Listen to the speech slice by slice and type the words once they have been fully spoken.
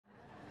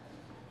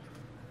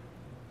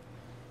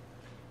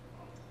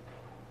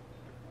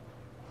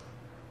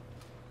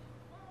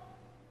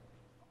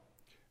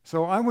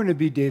So I want to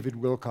be David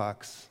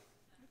Wilcox.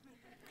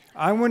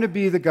 I want to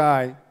be the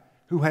guy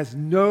who has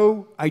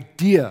no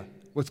idea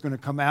what's going to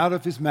come out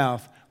of his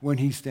mouth when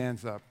he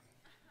stands up.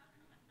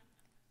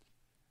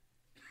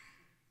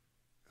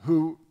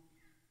 Who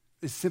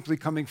is simply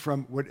coming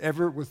from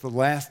whatever was the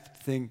last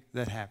thing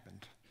that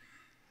happened.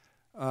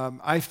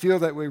 I feel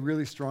that way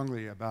really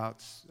strongly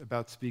about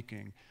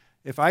speaking.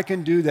 If I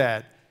can do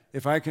that,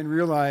 if I can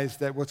realize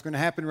that what's going to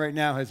happen right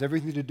now has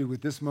everything to do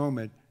with this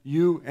moment,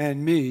 you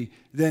and me,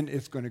 then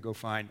it's going to go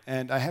fine.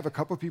 And I have a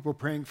couple people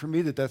praying for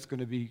me that that's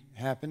going to be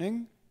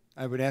happening.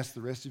 I would ask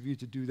the rest of you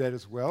to do that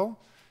as well.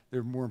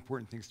 There are more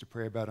important things to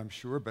pray about, I'm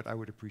sure, but I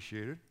would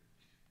appreciate it.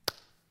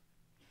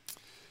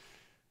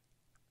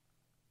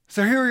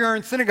 So here we are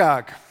in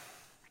synagogue.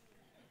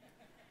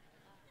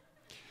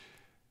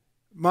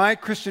 My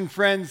Christian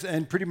friends,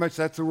 and pretty much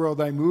that's the world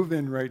I move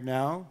in right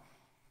now,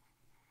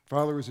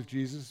 followers of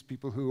Jesus,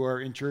 people who are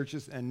in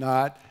churches and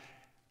not,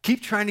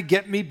 keep trying to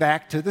get me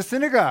back to the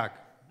synagogue.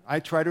 I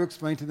try to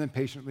explain to them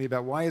patiently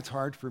about why it's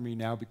hard for me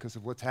now because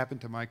of what's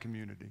happened to my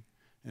community.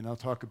 And I'll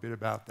talk a bit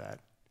about that.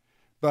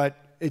 But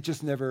it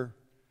just never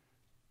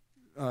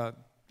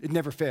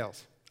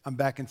fails. I'm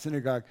back in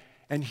synagogue,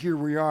 and here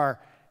we are.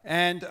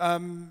 And,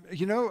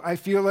 I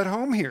feel at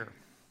home here.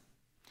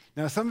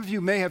 Now, some of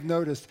you may have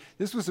noticed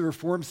this was a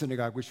Reform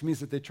synagogue, which means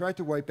that they tried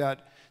to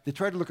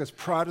look as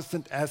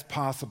Protestant as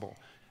possible.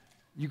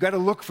 You got to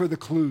look for the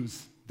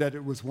clues that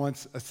it was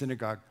once a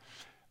synagogue.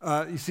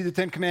 You see the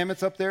Ten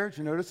Commandments up there? Did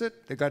you notice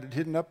it? They got it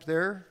hidden up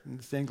there in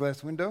the stained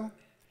glass window.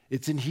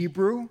 It's in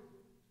Hebrew.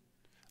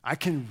 I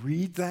can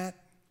read that.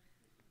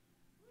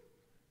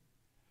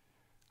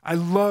 I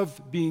love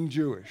being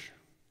Jewish.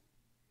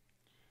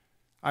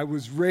 I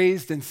was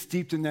raised and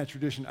steeped in that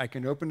tradition. I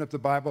can open up the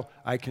Bible.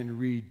 I can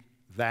read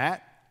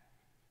that.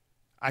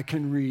 I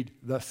can read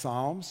the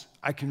Psalms.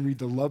 I can read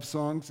the love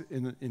songs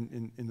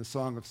in the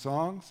Song of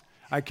Songs.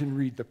 I can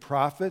read the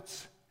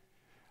prophets.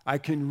 I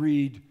can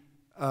read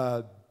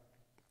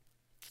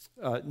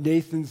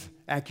Nathan's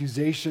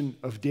accusation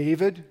of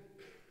David.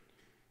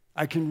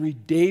 I can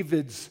read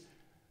David's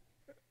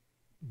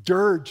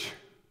dirge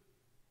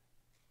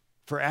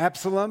for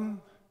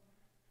Absalom.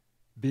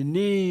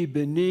 Bini,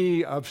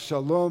 bini,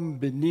 Avshalom,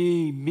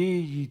 bini,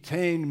 mi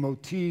yitain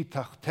moti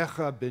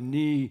tachtecha,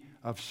 bini,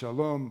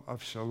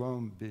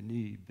 Avshalom,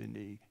 bini,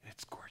 bini.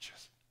 It's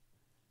gorgeous.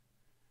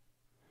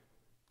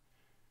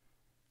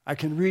 I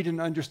can read and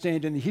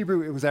understand in the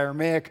Hebrew. It was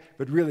Aramaic,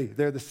 but really,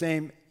 they're the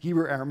same.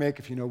 Hebrew, Aramaic,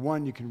 if you know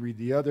one, you can read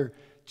the other.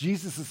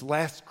 Jesus'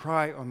 last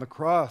cry on the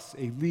cross,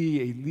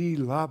 Eli,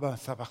 Eli, lama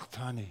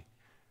sabachthani.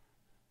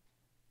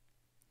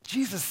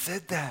 Jesus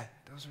said that.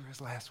 Those were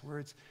his last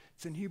words.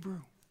 It's in Hebrew.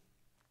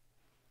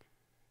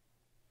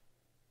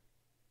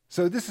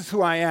 So this is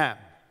who I am.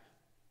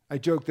 I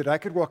joke that I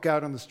could walk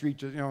out on the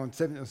street, on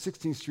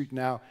 16th Street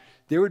now,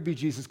 there would be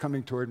Jesus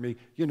coming toward me,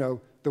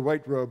 the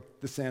white robe,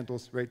 the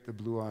sandals, right, the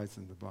blue eyes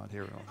and the blonde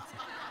hair and all that.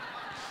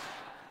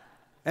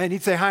 And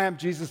he'd say, "Hi, I'm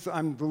Jesus,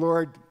 I'm the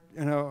Lord,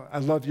 I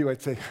love you."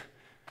 I'd say,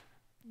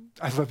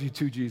 "I love you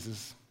too,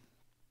 Jesus."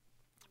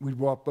 We'd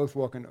both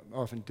walk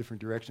off in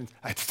different directions.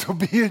 I'd still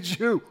be a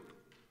Jew.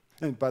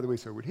 And by the way,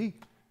 so would he.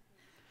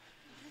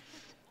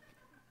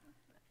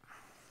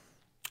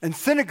 And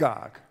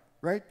synagogue,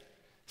 right?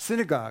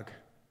 Synagogue.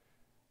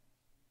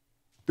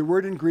 The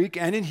word in Greek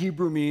and in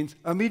Hebrew means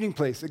a meeting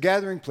place, a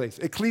gathering place.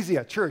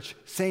 Ecclesia, church,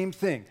 same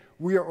thing.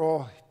 We are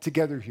all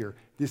together here.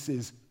 This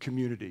is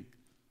community.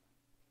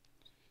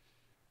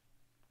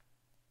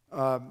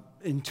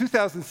 In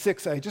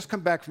 2006, I had just come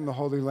back from the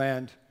Holy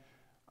Land.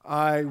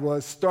 I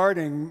was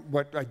starting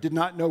what I did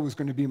not know was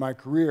going to be my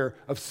career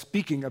of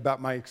speaking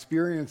about my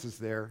experiences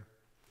there.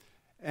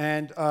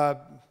 And I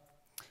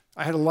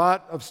had a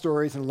lot of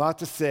stories and a lot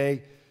to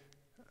say.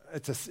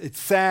 It's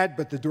sad,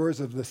 but the doors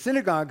of the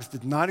synagogues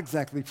did not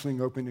exactly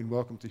fling open in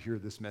welcome to hear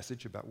this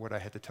message about what I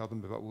had to tell them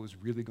about what was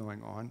really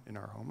going on in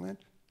our homeland.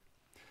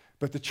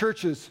 But the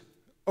churches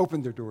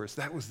opened their doors.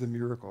 That was the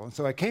miracle. And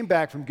so I came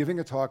back from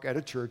giving a talk at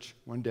a church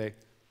one day,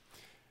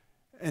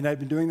 and I'd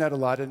been doing that a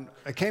lot. And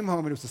I came home,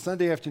 and it was a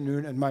Sunday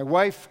afternoon, and my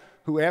wife,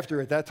 who after,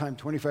 at that time,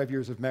 25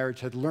 years of marriage,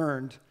 had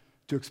learned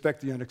to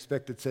expect the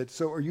unexpected, said,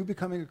 "So are you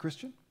becoming a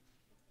Christian?"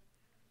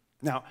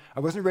 Now,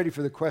 I wasn't ready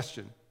for the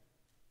question.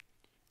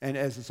 And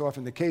as is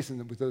often the case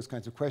with those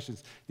kinds of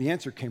questions, the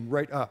answer came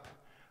right up.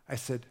 I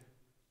said,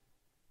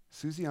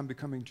 "Susie, I'm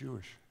becoming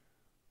Jewish."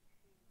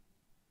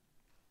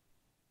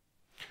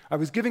 I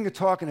was giving a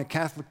talk in a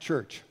Catholic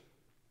church.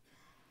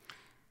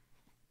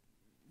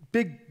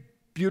 Big,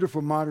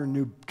 beautiful, modern,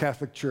 new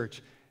Catholic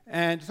church.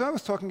 And so I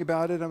was talking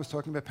about it. I was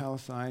talking about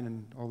Palestine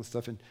and all this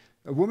stuff. And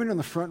a woman on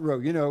the front row,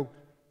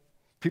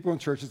 people in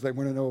churches, they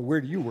want to know, where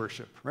do you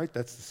worship, right?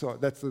 That's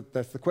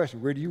the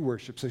question. Where do you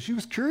worship? So she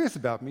was curious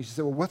about me. She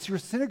said, "Well, what's your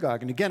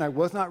synagogue?" And again, I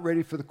was not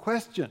ready for the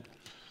question.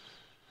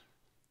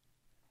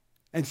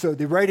 And so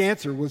the right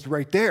answer was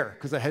right there,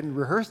 because I hadn't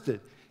rehearsed it.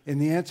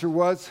 And the answer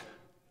was,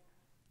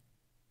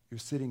 "You're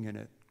sitting in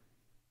it.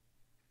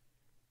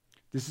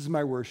 This is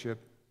my worship.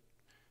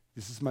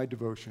 This is my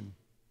devotion.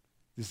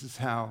 This is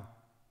how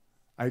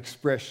I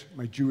express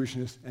my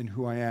Jewishness and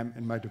who I am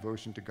and my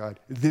devotion to God.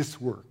 This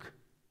work.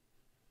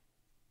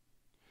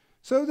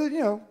 So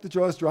the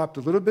jaws dropped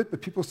a little bit,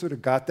 but people sort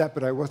of got that,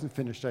 but I wasn't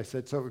finished. I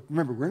said, so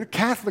remember, we're in a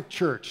Catholic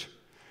church.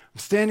 I'm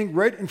standing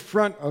right in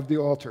front of the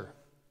altar.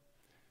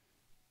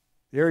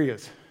 There he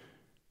is.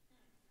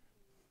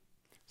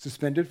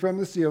 Suspended from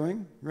the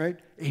ceiling, right?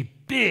 A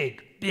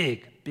big,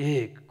 big,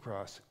 big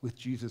cross with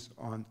Jesus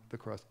on the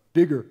cross.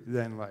 Bigger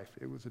than life.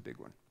 It was a big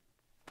one.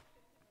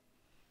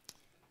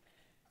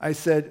 I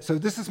said, so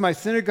this is my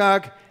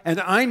synagogue, and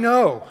I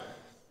know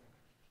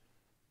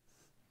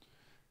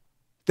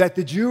that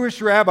the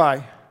Jewish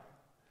rabbi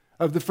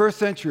of the first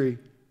century,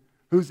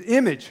 whose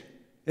image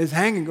is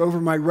hanging over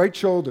my right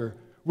shoulder,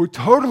 would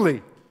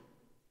totally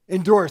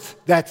endorse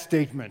that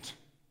statement.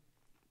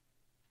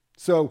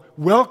 So,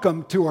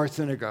 welcome to our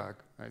synagogue,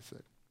 I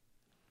said.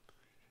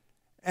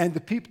 And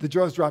the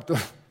jaws dropped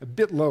a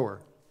bit lower.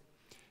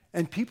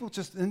 And people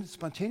just, and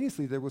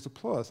spontaneously, there was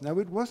applause. Now,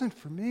 it wasn't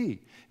for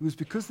me. It was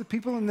because the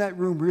people in that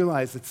room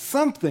realized that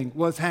something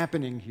was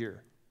happening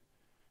here.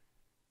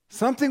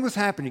 Something was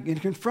happening in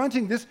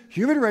confronting this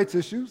human rights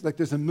issues, like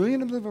there's a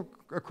million of them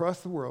across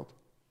the world,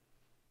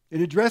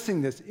 in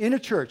addressing this in a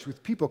church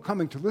with people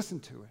coming to listen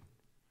to it,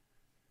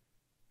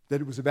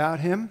 that it was about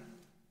him,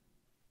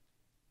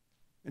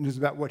 and it was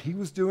about what he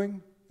was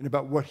doing, and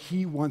about what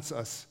he wants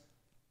us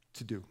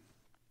to do.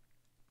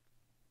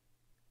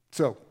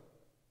 So,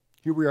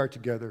 here we are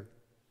together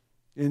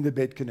in the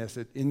Beit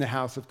Knesset, in the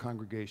house of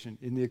congregation,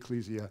 in the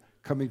ecclesia,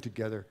 coming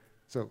together.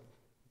 So,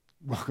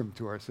 welcome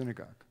to our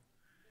synagogue.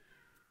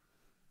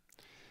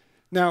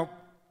 Now,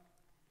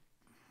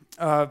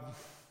 I've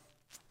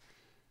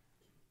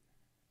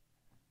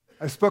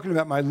spoken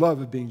about my love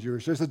of being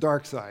Jewish. There's a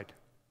dark side.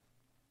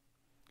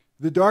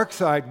 The dark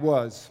side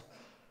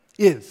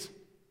is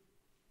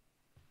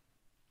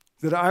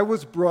that I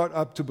was brought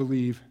up to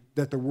believe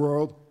that the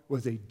world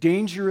was a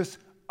dangerous,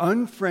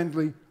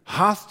 unfriendly,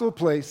 hostile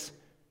place,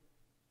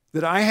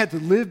 that I had to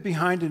live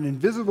behind an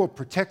invisible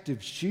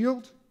protective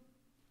shield,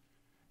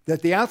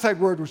 that the outside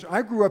world, which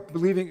I grew up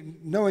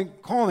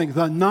calling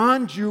the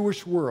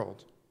non-Jewish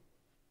world,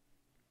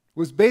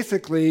 was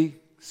basically,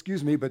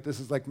 excuse me, but this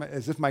is like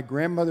as if my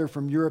grandmother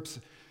from Europe's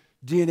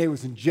DNA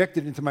was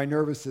injected into my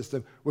nervous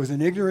system, was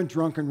an ignorant,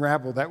 drunken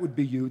rabble. That would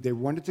be you. They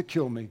wanted to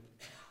kill me.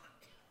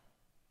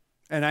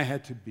 And I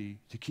had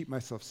to keep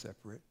myself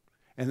separate.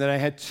 And that I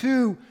had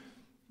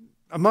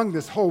among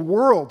this whole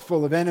world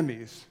full of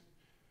enemies,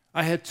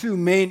 I had two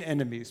main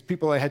enemies,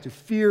 people I had to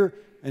fear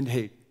and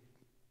hate.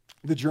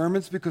 The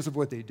Germans because of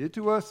what they did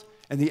to us,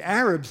 and the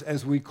Arabs,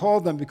 as we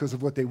called them, because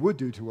of what they would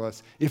do to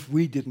us if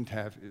we didn't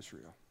have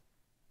Israel.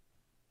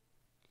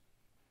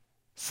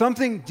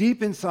 Something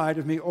deep inside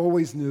of me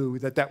always knew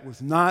that that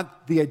was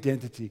not the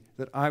identity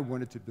that I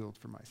wanted to build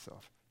for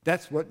myself.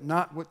 That's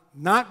not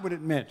what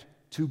it meant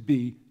to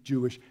be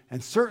Jewish,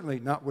 and certainly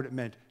not what it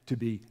meant to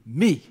be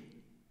me.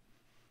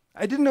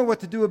 I didn't know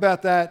what to do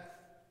about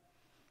that,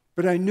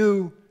 but I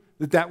knew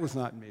that that was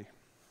not me.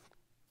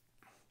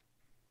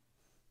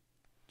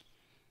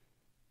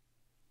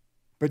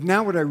 But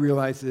now what I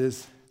realize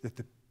is that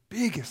the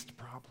biggest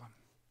problem,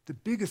 the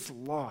biggest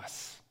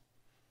loss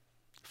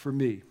for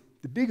me,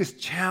 the biggest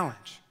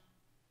challenge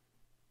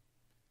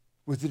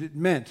was that it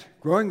meant,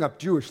 growing up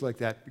Jewish like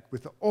that,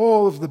 with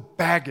all of the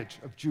baggage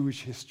of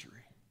Jewish history,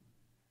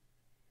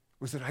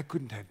 was that I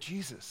couldn't have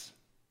Jesus.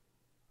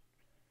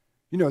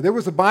 There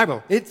was a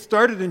Bible. It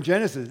started in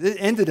Genesis. It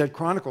ended at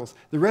Chronicles.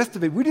 The rest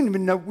of it, we didn't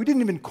even know. We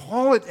didn't even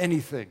call it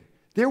anything.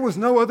 There was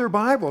no other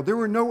Bible. There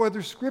were no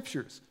other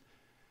scriptures.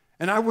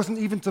 And I wasn't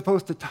even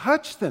supposed to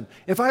touch them.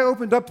 If I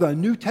opened up the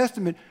New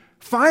Testament,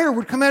 fire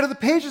would come out of the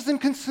pages and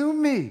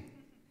consume me.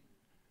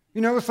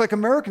 It's like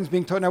Americans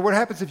being told, now what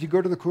happens if you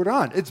go to the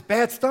Quran? It's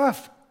bad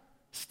stuff.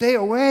 Stay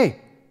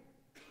away.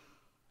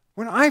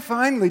 When I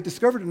finally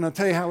discovered it, and I'll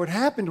tell you how it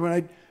happened, when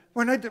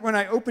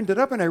I opened it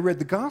up and I read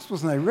the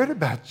Gospels and I read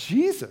about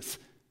Jesus,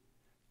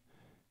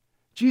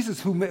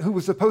 who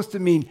was supposed to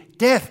mean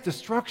death,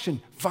 destruction,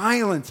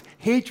 violence,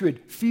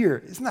 hatred,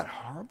 fear. Isn't that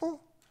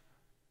horrible?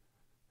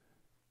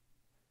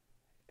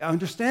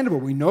 Understandable.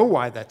 We know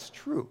why that's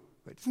true.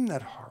 But isn't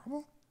that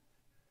horrible?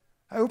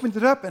 I opened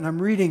it up and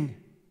I'm reading,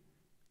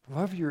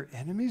 love your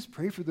enemies,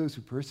 pray for those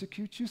who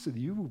persecute you so that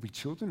you will be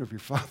children of your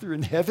Father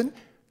in heaven.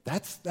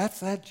 That's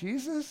that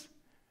Jesus?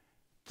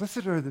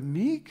 Blessed are the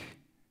meek.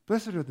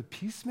 Blessed are the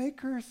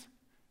peacemakers.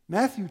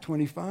 Matthew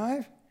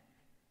 25.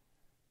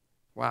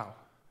 Wow.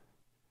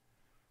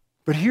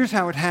 But here's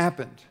how it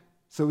happened.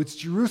 So it's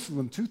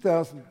Jerusalem,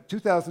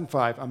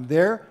 2005. I'm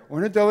there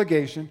on a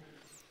delegation,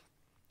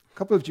 a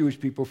couple of Jewish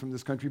people from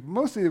this country, but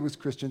mostly it was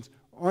Christians,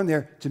 on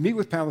there to meet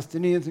with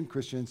Palestinians and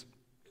Christians.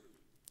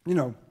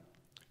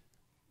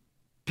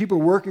 People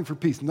working for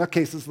peace,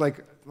 nutcases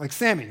like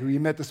Sammy, who you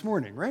met this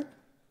morning, right?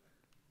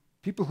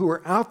 People who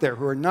are out there,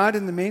 who are not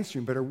in the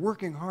mainstream, but are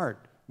working hard.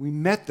 We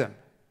met them.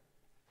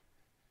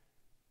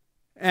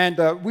 And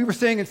we were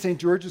staying in St.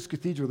 George's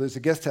Cathedral. There's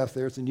a guest house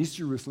there. It's in East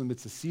Jerusalem.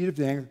 It's the seat of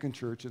the Anglican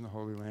Church in the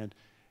Holy Land.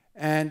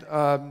 And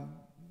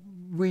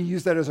we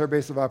used that as our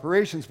base of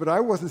operations, but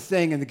I wasn't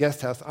staying in the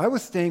guest house. I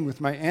was staying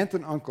with my aunt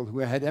and uncle who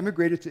had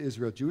emigrated to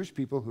Israel, Jewish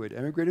people who had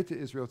emigrated to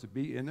Israel to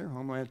be in their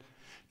homeland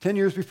 10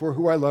 years before,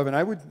 who I love, and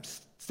I would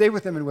stay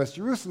with them in West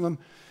Jerusalem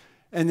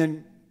and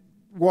then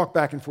walk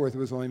back and forth. It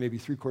was only maybe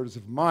 3/4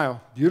 of a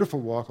mile. Beautiful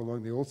walk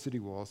along the old city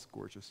walls,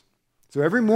 gorgeous. So every morning,